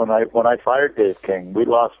forget when I fired Dave King. We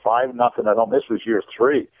lost 5-0 at home. This was year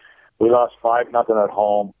 3. We lost 5-0 at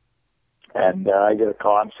home. And I get a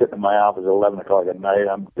call. I'm sitting in my office at 11 o'clock at night.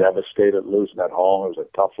 I'm devastated losing at home. It was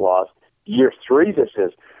a tough loss. Year 3, this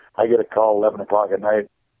is. I get a call 11 o'clock at night.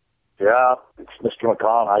 Yeah, it's Mr.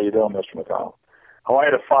 McConnell. How you doing, Mr. McConnell? I want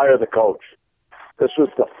you to fire the coach. This was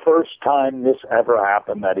the first time this ever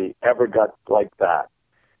happened that he ever got like that.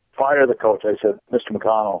 Fire the coach. I said, Mr.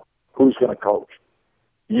 McConnell, who's going to coach?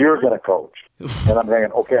 You're going to coach. And I'm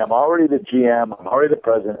thinking, okay, I'm already the GM. I'm already the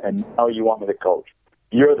president. And now you want me to coach.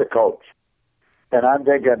 You're the coach. And I'm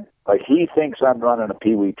thinking, he thinks I'm running a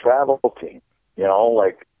Pee-wee travel team, and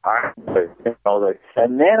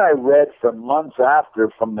then I read for months after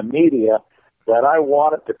from the media that I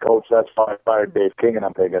wanted to coach. That's why I fired Dave King, and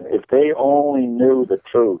I'm thinking, if they only knew the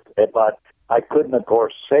truth. But I couldn't, of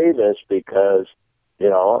course, say this because, he's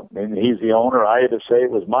the owner. I had to say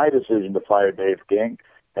it was my decision to fire Dave King,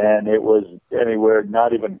 and it was anywhere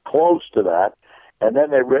not even close to that. And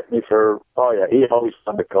then they ripped me for, he always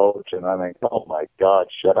wanted to coach. And I think, oh, my God,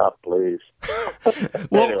 shut up, please.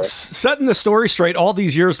 Well, anyway. Setting the story straight, all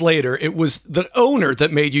these years later, it was the owner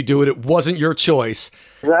that made you do it. It wasn't your choice.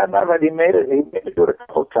 That's not right. He made it do it a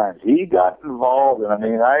couple times. He got involved.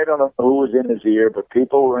 And I don't know who was in his ear, but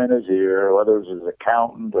people were in his ear, whether it was his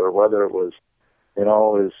accountant or whether it was,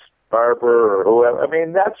 his barber or whoever.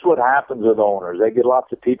 That's what happens with owners. They get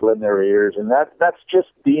lots of people in their ears, and that's just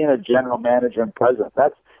being a general manager and president.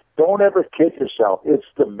 Don't ever kid yourself. It's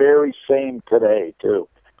the very same today, too.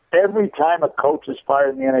 Every time a coach is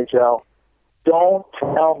fired in the NHL, don't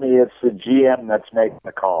tell me it's the GM that's making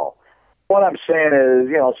the call. What I'm saying is,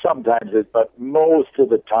 sometimes but most of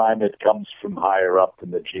the time it comes from higher up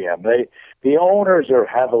than the GM. The owners are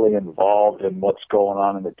heavily involved in what's going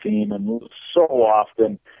on in the team, and so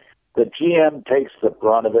often the GM takes the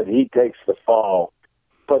brunt of it. He takes the fall.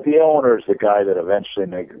 But the owner is the guy that eventually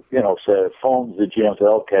phones the GM and says,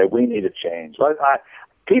 okay, we need a change.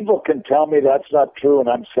 People can tell me that's not true, and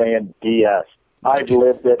I'm saying BS. I've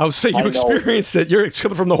lived it. I would say you experienced it. You're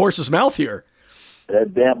coming from the horse's mouth here.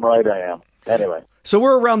 Damn right I am. Anyway. So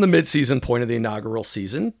we're around the midseason point of the inaugural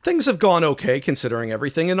season. Things have gone okay considering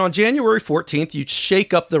everything. And on January 14th, you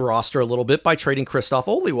shake up the roster a little bit by trading Christoph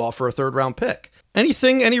Oliwa for a third-round pick.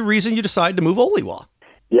 Any reason you decided to move Oliwa?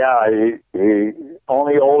 Yeah,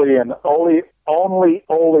 only Ole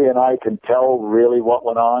and I can tell really what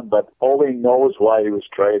went on, but Ole knows why he was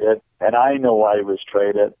traded, and I know why he was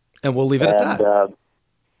traded. And we'll leave it at that.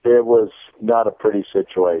 It was not a pretty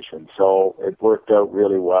situation, so it worked out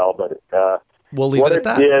really well. But we'll leave it at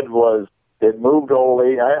that. What it did was it moved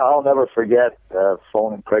Ole. I'll never forget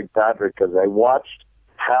phoning Craig Patrick because I watched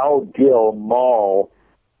Hal Gill maul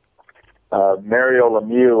Mario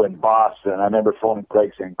Lemieux in Boston. I remember phoning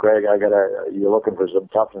Craig saying, "Craig, you're looking for some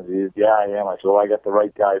toughness." He said, "Yeah, I am." I said, "Well, I got the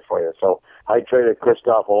right guy for you." So I traded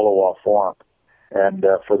Christoph Oliwa for him. And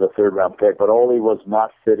for the third-round pick. But Ole was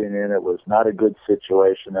not fitting in. It was not a good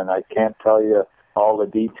situation, and I can't tell you all the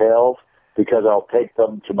details because I'll take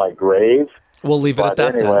them to my grave. We'll leave it at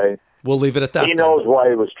that. Anyway, then. We'll leave it at that. He knows why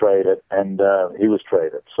he was traded, and he was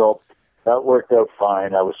traded. So that worked out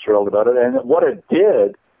fine. I was thrilled about it. And what it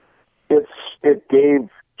did, it gave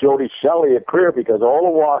Jody Shelley a career because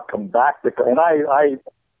Oliwa come back to, and I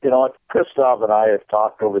Christoph and I have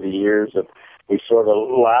talked over the years of. We sort of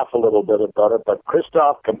laugh a little bit about it, but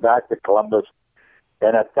Christoph come back to Columbus,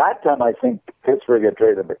 and at that time I think Pittsburgh had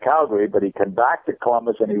traded to Calgary, but he came back to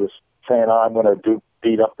Columbus and he was saying, I'm going to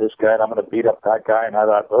beat up this guy and I'm going to beat up that guy, and I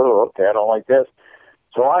thought, oh, okay, I don't like this.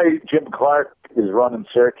 So Jim Clark is running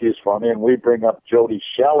Syracuse for me, and we bring up Jody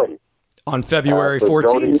Shelley. On February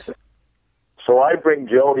 14th. So I bring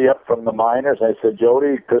Jody up from the minors. I said,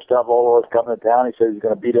 Jody, Christoph Oliwa is coming to town. He said he's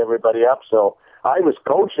going to beat everybody up. So I was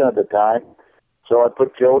coaching at the time. So I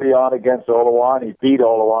put Jody on against Oliwa, and he beat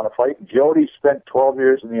Oliwa in a fight. Jody spent 12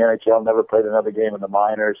 years in the NHL, never played another game in the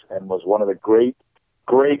minors, and was one of the great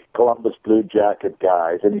Columbus Blue Jacket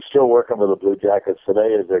guys. And he's still working with the Blue Jackets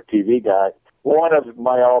today as their TV guy. One of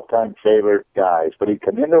my all-time favorite guys. But he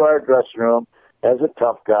came into our dressing room as a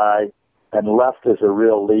tough guy and left as a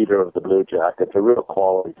real leader of the Blue Jackets, a real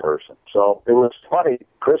quality person. So it was funny.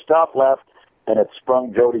 Christoph left, and it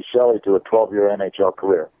sprung Jody Shelley to a 12-year NHL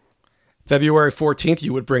career. February 14th,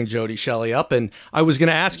 you would bring Jody Shelley up, and I was going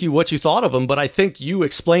to ask you what you thought of him, but I think you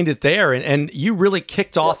explained it there, and you really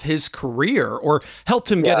kicked off his career or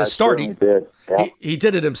helped him get his start. He did. Yeah. He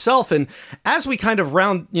did it himself, and as we kind of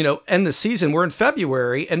end the season, we're in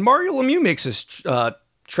February, and Mario Lemieux makes his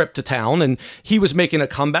trip to town, and he was making a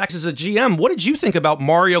comeback as a GM. What did you think about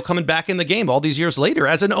Mario coming back in the game all these years later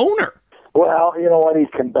as an owner? Well, you know what, he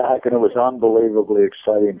came back, and it was unbelievably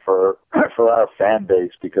exciting for our fan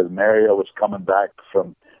base because Mario was coming back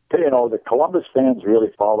from, the Columbus fans really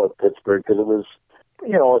followed Pittsburgh because it was,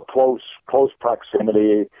 a close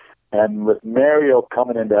proximity, and with Mario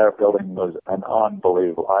coming into our building was an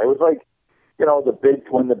unbelievable. I was like, I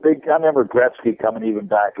remember Gretzky coming even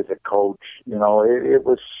back as a coach, it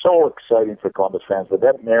was so exciting for Columbus fans, but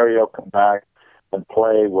that Mario come back and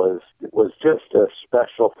play was just a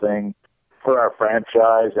special thing for our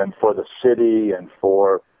franchise and for the city and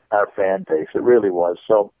for our fan base. It really was.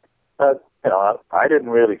 So, I didn't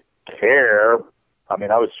really care. I mean,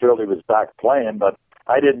 I was thrilled he was back playing, but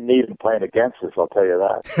I didn't need him playing against us, I'll tell you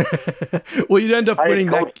that. Well, you'd end up winning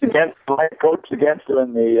that. I coached against him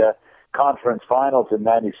in the conference finals in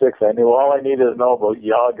 '96. I knew all I needed to know about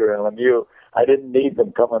Jágr and Lemieux. I didn't need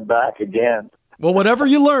them coming back again. Well, whatever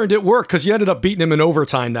you learned, it worked because you ended up beating him in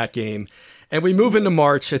overtime that game. And we move into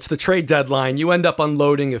March. It's the trade deadline. You end up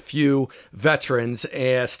unloading a few veterans.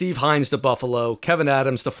 Steve Hines to Buffalo, Kevin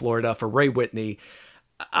Adams to Florida for Ray Whitney.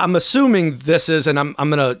 I'm assuming this is, and I'm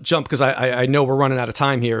going to jump because I know we're running out of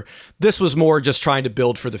time here. This was more just trying to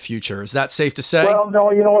build for the future. Is that safe to say? Well,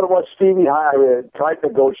 no, you know what it was? Stevie Hines, I tried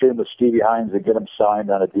negotiating with Stevie Hines to get him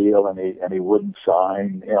signed on a deal, and he wouldn't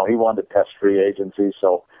sign. He wanted to test free agency,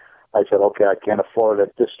 so I said, okay, I can't afford it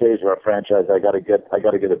at this stage of our franchise. I got to get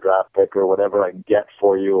a draft pick or whatever I can get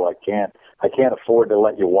for you. I can't afford to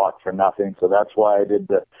let you walk for nothing. So that's why I did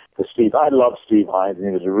the Steve. I love Steve Hines, and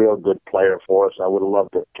he was a real good player for us. I would have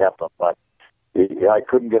loved to have kept him, but I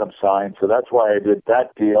couldn't get him signed. So that's why I did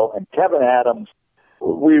that deal. And Kevin Adams,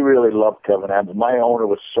 we really loved Kevin Adams. My owner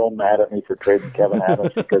was so mad at me for trading Kevin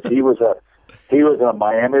Adams because he was a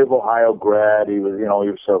Miami of Ohio grad. He was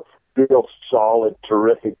a real solid,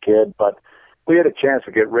 terrific kid, but we had a chance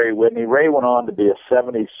to get Ray Whitney. Ray went on to be a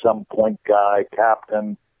 70-some point guy,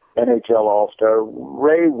 captain, NHL All-Star.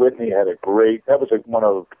 Ray Whitney had that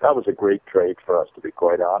was a great trade for us, to be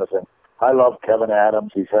quite honest. And I love Kevin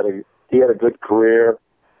Adams. He had a good career,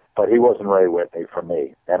 but he wasn't Ray Whitney for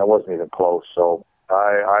me, and it wasn't even close. So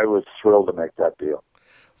I was thrilled to make that deal.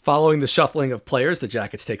 Following the shuffling of players, the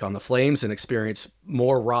Jackets take on the Flames and experience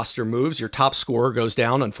more roster moves. Your top scorer goes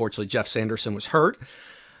down. Unfortunately, Jeff Sanderson was hurt.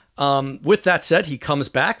 With that said, he comes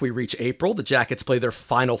back. We reach April. The Jackets play their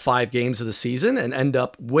final 5 games of the season and end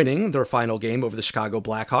up winning their final game over the Chicago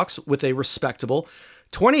Blackhawks with a respectable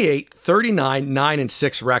 28-39,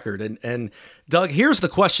 9-6 record. And Doug, here's the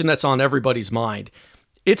question that's on everybody's mind.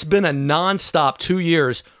 It's been a nonstop 2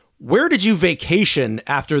 years. Where did you vacation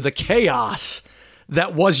after the chaos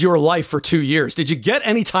that was your life for 2 years? Did you get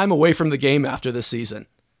any time away from the game after this season?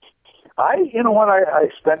 You know what? I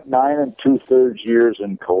spent 9 2/3 years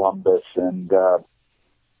in Columbus, and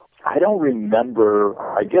I don't remember.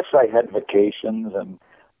 I guess I had vacations, and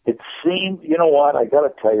it seemed. You know what? I got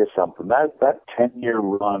to tell you something. That 10-year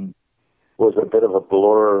run was a bit of a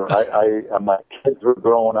blur. My kids were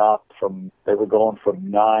growing up they were going from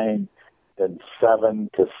 9 and 7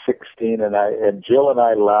 to 16, and Jill and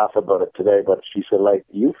I laugh about it today. But she said, like,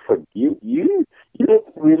 you didn't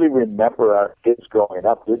really remember our kids growing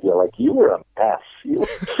up, did you? Like, you were a mess.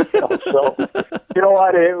 So you know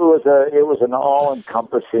what? It was an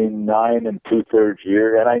all-encompassing 9 2/3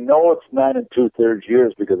 year, and I know it's 9 2/3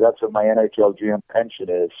 years because that's what my NHL GM pension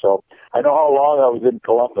is. So I know how long I was in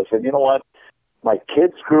Columbus, and you know what? My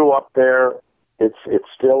kids grew up there. It's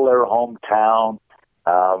still their hometown.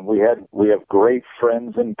 We have great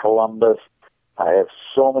friends in Columbus. I have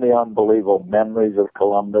so many unbelievable memories of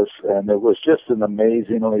Columbus, and it was just an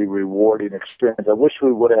amazingly rewarding experience. I wish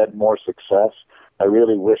we would have had more success. I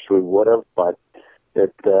really wish we would have, but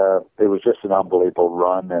it was just an unbelievable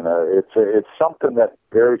run, and it's something that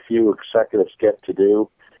very few executives get to do,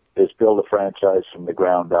 is build a franchise from the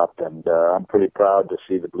ground up, and I'm pretty proud to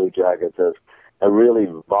see the Blue Jackets as a really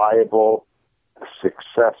viable,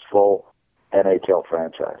 successful NHL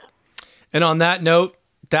franchise. And on that note,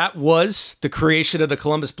 that was the creation of the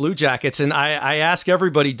Columbus Blue Jackets. And I ask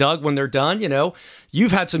everybody, Doug, when they're done,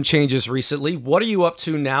 you've had some changes recently. What are you up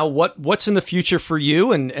to now? What's in the future for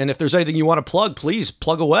you? And if there's anything you want to plug, please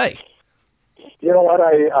plug away. You know what?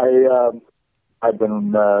 I've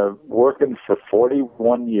been working for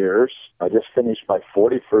 41 years. I just finished my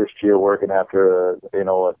 41st year working after a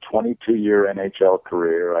 22-year NHL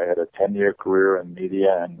career. I had a 10-year career in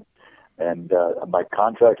media, and my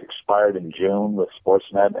contract expired in June with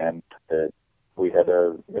Sportsnet, and we had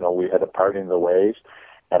a parting of the ways.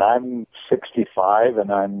 And I'm 65,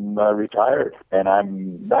 and I'm retired, and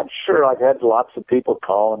I'm not sure. I've had lots of people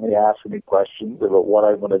calling me, asking me questions about what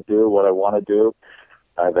I want to do, what I want to do.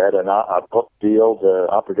 I've had a book deal, the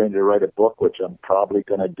opportunity to write a book, which I'm probably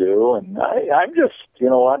going to do. And I'm just, you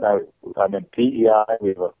know what, I'm in PEI. We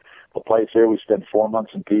have a place here. We spend 4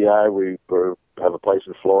 months in PEI. We have a place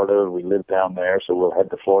in Florida. We live down there, so we'll head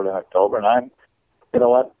to Florida in October. And you know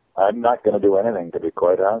what, I'm not going to do anything, to be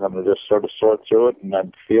quite honest. I'm going to just sort of sort through it, and I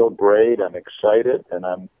feel great. I'm excited, and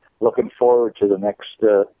I'm looking forward to the next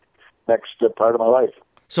part of my life.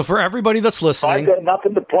 So for everybody that's listening, I've got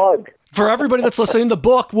nothing to plug. For everybody that's listening, the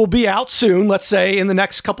book will be out soon, let's say in the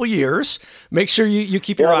next couple of years. Make sure you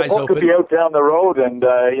keep your eyes open. The book will be out down the road, and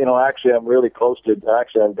actually I'm really close to,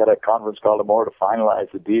 I've got a conference call tomorrow to finalize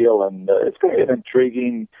the deal, and it's going to be an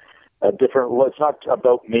intriguing, different, it's not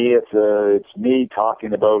about me, it's me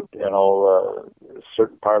talking about,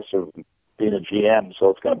 certain parts of being a GM, so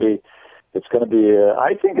it's going to be,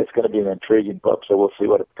 I think it's going to be an intriguing book, so we'll see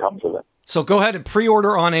what comes of it. So go ahead and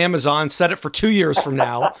pre-order on Amazon. Set it for 2 years from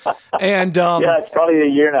now. And yeah, it's probably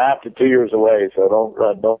 1.5 years to 2 years away, so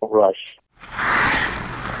don't rush.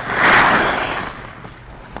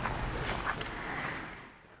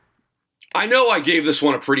 I know I gave this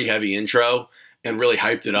one a pretty heavy intro and really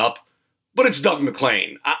hyped it up, but it's Doug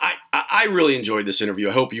MacLean. I really enjoyed this interview.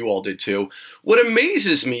 I hope you all did too. What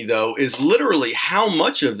amazes me, though, is literally how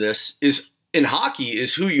much of this is in hockey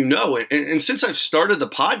is who you know. And since I've started the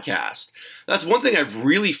podcast, that's one thing I've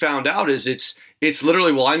really found out is it's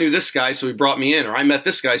literally, well, I knew this guy, so he brought me in, or I met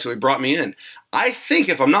this guy, so he brought me in. I think,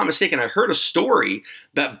 if I'm not mistaken, I heard a story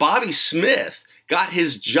that Bobby Smith got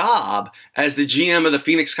his job as the GM of the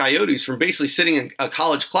Phoenix Coyotes from basically sitting in a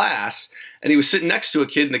college class, and he was sitting next to a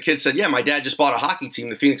kid, and the kid said, yeah, my dad just bought a hockey team,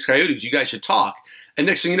 the Phoenix Coyotes, you guys should talk. And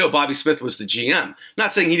next thing you know, Bobby Smith was the GM.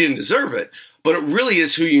 Not saying he didn't deserve it, but it really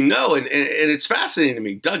is who you know, and it's fascinating to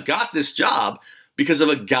me. Doug got this job because of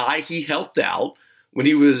a guy he helped out when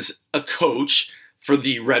he was a coach for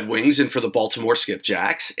the Red Wings and for the Baltimore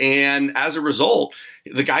Skipjacks, and as a result,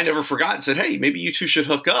 the guy never forgot and said, hey, maybe you two should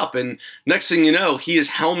hook up, and next thing you know, he is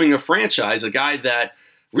helming a franchise, a guy that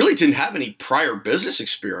really didn't have any prior business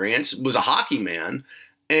experience, was a hockey man,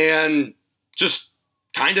 and just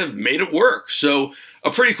kind of made it work. So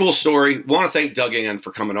a pretty cool story. Want to thank Doug again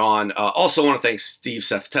for coming on. Also want to thank Steve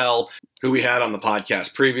Seftel, who we had on the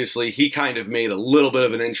podcast previously. He kind of made a little bit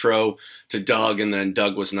of an intro to Doug, and then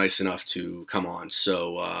Doug was nice enough to come on.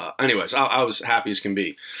 So anyways, I was happy as can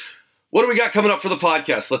be. What do we got coming up for the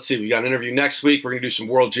podcast? Let's see. We got an interview next week. We're going to do some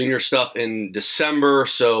World Junior stuff in December.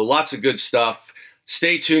 So lots of good stuff.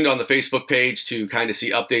 Stay tuned on the Facebook page to kind of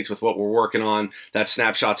see updates with what we're working on. That's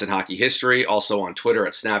Snapshots in Hockey History. Also on Twitter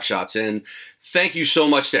at SnapshotsIn. Thank you so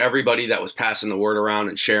much to everybody that was passing the word around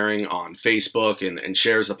and sharing on Facebook and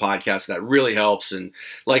shares the podcast. That really helps. And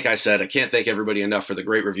like I said, I can't thank everybody enough for the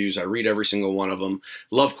great reviews. I read every single one of them.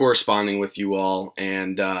 Love corresponding with you all.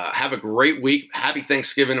 And have a great week. Happy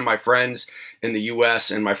Thanksgiving to my friends in the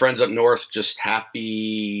U.S. and my friends up north. Just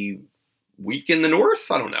happy week in the north.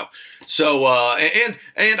 I don't know. So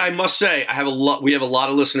and I must say we have a lot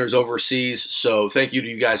of listeners overseas, so thank you to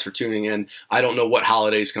you guys for tuning in. I don't know what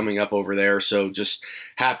holiday's coming up over there, so just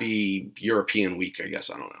happy European week, I guess.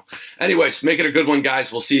 I don't know. Anyways, make it a good one,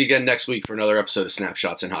 guys. We'll see you again next week for another episode of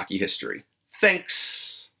Snapshots in Hockey History.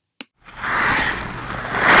 Thanks.